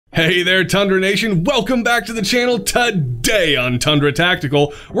Hey there, Tundra Nation! Welcome back to the channel. Today on Tundra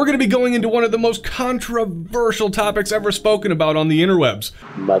Tactical, we're going to be going into one of the most controversial topics ever spoken about on the interwebs.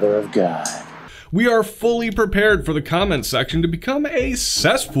 Mother of God. We are fully prepared for the comment section to become a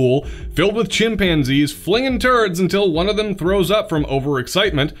cesspool filled with chimpanzees flinging turds until one of them throws up from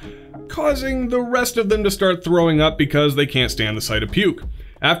overexcitement, causing the rest of them to start throwing up because they can't stand the sight of puke.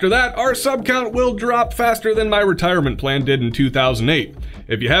 After that, our sub count will drop faster than my retirement plan did in 2008.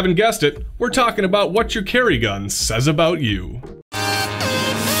 If you haven't guessed it, we're talking about what your carry gun says about you.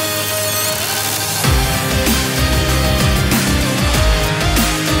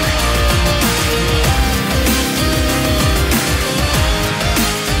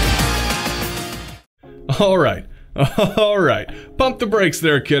 Alright, pump the brakes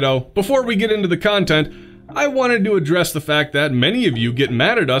there, kiddo. Before we get into the content, I wanted to address the fact that many of you get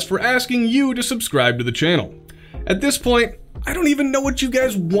mad at us for asking you to subscribe to the channel. At this point, I don't even know what you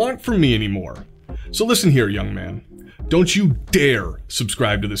guys want from me anymore. So listen here, young man. Don't you dare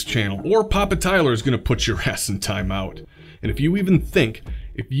subscribe to this channel, or Papa Tyler is gonna put your ass in timeout. And if you even think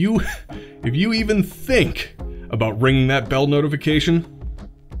about ringing that bell notification,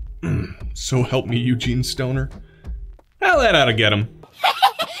 so help me, Eugene Stoner. Hell, that ought to get him.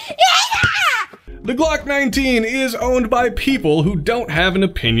 The Glock 19 is owned by people who don't have an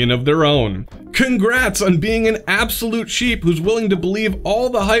opinion of their own. Congrats on being an absolute sheep who's willing to believe all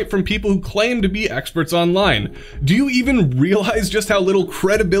the hype from people who claim to be experts online. Do you even realize just how little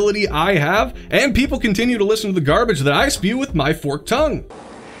credibility I have? And people continue to listen to the garbage that I spew with my forked tongue.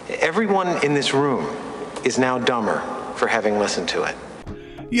 Everyone in this room is now dumber for having listened to it.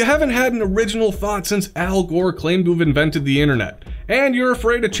 You haven't had an original thought since Al Gore claimed to have invented the internet. And you're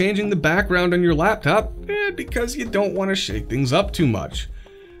afraid of changing the background on your laptop because you don't want to shake things up too much.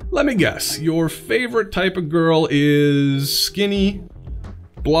 Let me guess, your favorite type of girl is skinny,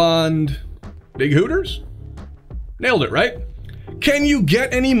 blonde, big hooters? Nailed it, right? Can you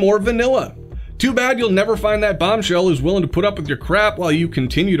get any more vanilla? Too bad you'll never find that bombshell who's willing to put up with your crap while you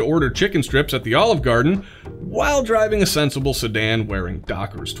continue to order chicken strips at the Olive Garden while driving a sensible sedan, wearing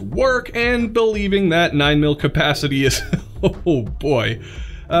Dockers to work, and believing that 9mm capacity is, oh boy,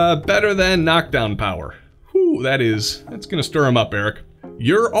 better than knockdown power. Whew, that's gonna stir him up, Eric.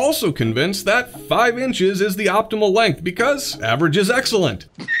 You're also convinced that 5 inches is the optimal length because average is excellent.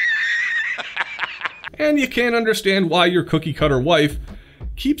 And you can't understand why your cookie cutter wife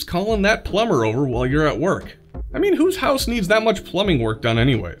keeps calling that plumber over while you're at work. I mean, whose house needs that much plumbing work done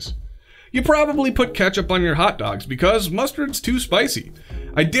anyways? You probably put ketchup on your hot dogs because mustard's too spicy.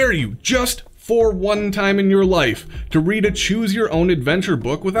 I dare you, just for one time in your life, to read a choose-your-own-adventure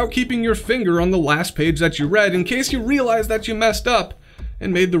book without keeping your finger on the last page that you read in case you realize that you messed up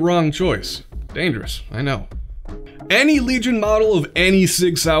and made the wrong choice. Dangerous, I know. Any Legion model of any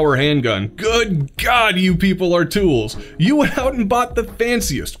Sig Sauer handgun. Good God, you people are tools. You went out and bought the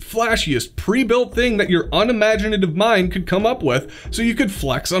fanciest, flashiest, pre-built thing that your unimaginative mind could come up with so you could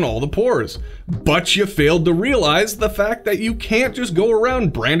flex on all the pores. But you failed to realize the fact that you can't just go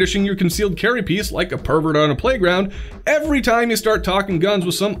around brandishing your concealed carry piece like a pervert on a playground every time you start talking guns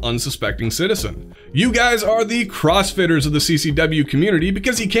with some unsuspecting citizen. You guys are the CrossFitters of the CCW community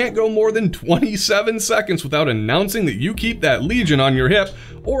because you can't go more than 27 seconds without announcing that you keep that Legion on your hip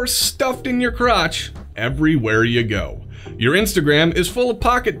or stuffed in your crotch everywhere you go. Your Instagram is full of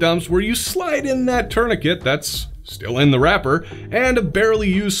pocket dumps where you slide in that tourniquet that's still in the wrapper and a barely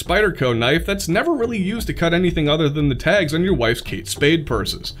used Spyderco knife that's never really used to cut anything other than the tags on your wife's Kate Spade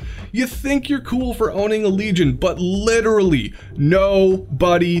purses. You think you're cool for owning a Legion, but literally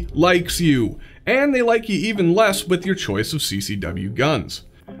nobody likes you. And they like you even less with your choice of CCW guns.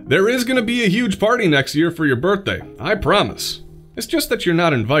 There is going to be a huge party next year for your birthday, I promise. It's just that you're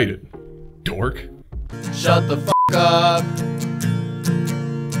not invited. Dork. Shut the f*** up.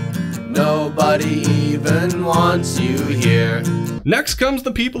 Nobody even wants you here. Next comes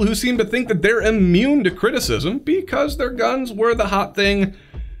the people who seem to think that they're immune to criticism because their guns were the hot thing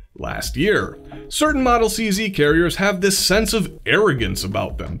last year. Certain Model CZ carriers have this sense of arrogance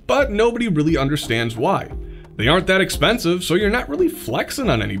about them, but nobody really understands why. They aren't that expensive, so you're not really flexing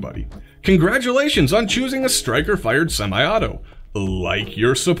on anybody. Congratulations on choosing a striker-fired semi-auto, like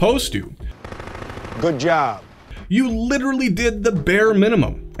you're supposed to. Good job. You literally did the bare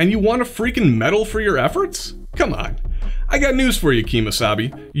minimum, and you want a freaking medal for your efforts? Come on. I got news for you,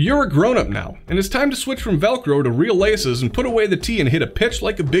 Kemosabe. You're a grown-up now, and it's time to switch from Velcro to real laces and put away the tee and hit a pitch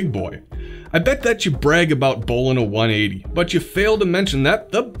like a big boy. I bet that you brag about bowling a 180, but you fail to mention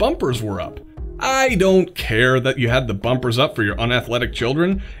that the bumpers were up. I don't care that you had the bumpers up for your unathletic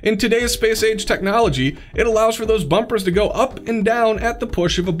children. In today's space-age technology, it allows for those bumpers to go up and down at the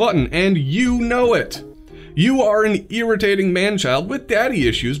push of a button, and you know it. You are an irritating man-child with daddy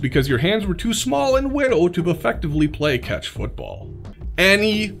issues because your hands were too small and widow to effectively play catch football.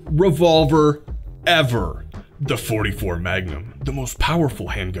 Any revolver ever. The .44 Magnum, the most powerful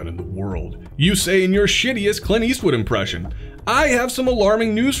handgun in the world. You say in your shittiest Clint Eastwood impression. I have some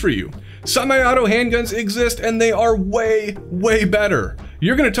alarming news for you. Semi-auto handguns exist and they are way, way better.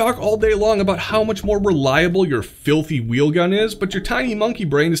 You're gonna talk all day long about how much more reliable your filthy wheel gun is, but your tiny monkey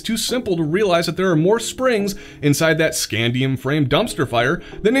brain is too simple to realize that there are more springs inside that scandium frame dumpster fire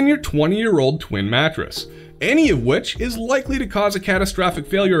than in your 20-year-old twin mattress. Any of which is likely to cause a catastrophic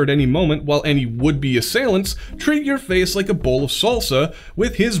failure at any moment, while any would-be assailants treat your face like a bowl of salsa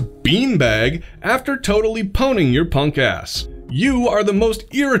with his beanbag after totally poning your punk ass. You are the most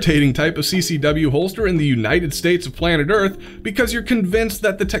irritating type of CCW holster in the United States of planet Earth because you're convinced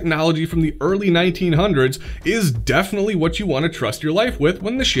that the technology from the early 1900s is definitely what you want to trust your life with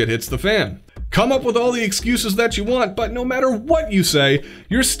when the shit hits the fan. Come up with all the excuses that you want, but no matter what you say,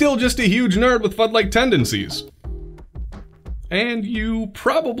 you're still just a huge nerd with FUD-like tendencies. And you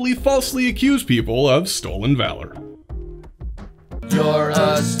probably falsely accuse people of stolen valor. You're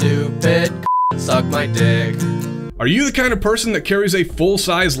a stupid suck my dick. Are you the kind of person that carries a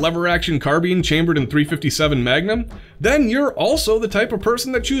full-size lever-action carbine chambered in .357 Magnum? Then you're also the type of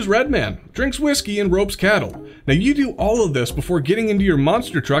person that chews Redman, drinks whiskey, and ropes cattle. Now you do all of this before getting into your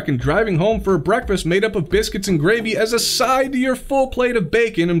monster truck and driving home for a breakfast made up of biscuits and gravy as a side to your full plate of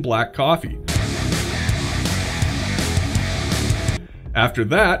bacon and black coffee. After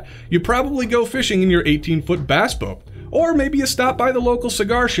that, you probably go fishing in your 18-foot bass boat. Or maybe you stop by the local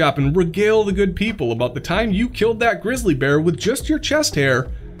cigar shop and regale the good people about the time you killed that grizzly bear with just your chest hair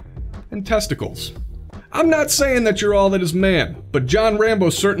and testicles. I'm not saying that you're all that is man, but John Rambo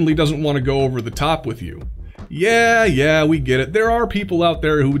certainly doesn't want to go over the top with you. Yeah, we get it. There are people out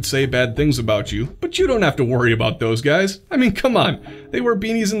there who would say bad things about you, but you don't have to worry about those guys. I mean, come on. They wear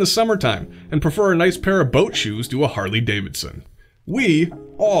beanies in the summertime and prefer a nice pair of boat shoes to a Harley Davidson. We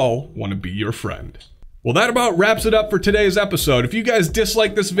all want to be your friend. Well, that about wraps it up for today's episode. If you guys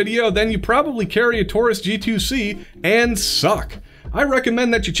dislike this video, then you probably carry a Taurus G2C and suck. I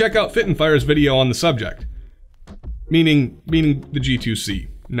recommend that you check out Fit and Fire's video on the subject. Meaning the G2C,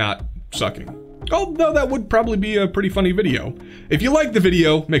 not sucking. Although that would probably be a pretty funny video. If you like the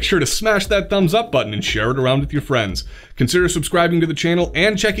video, make sure to smash that thumbs up button and share it around with your friends. Consider subscribing to the channel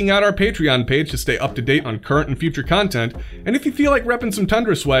and checking out our Patreon page to stay up to date on current and future content. And if you feel like repping some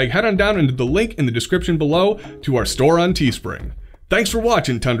Tundra swag, head on down into the link in the description below to our store on Teespring. Thanks for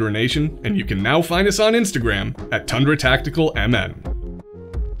watching, Tundra Nation, and you can now find us on Instagram at Tundra Tactical MN.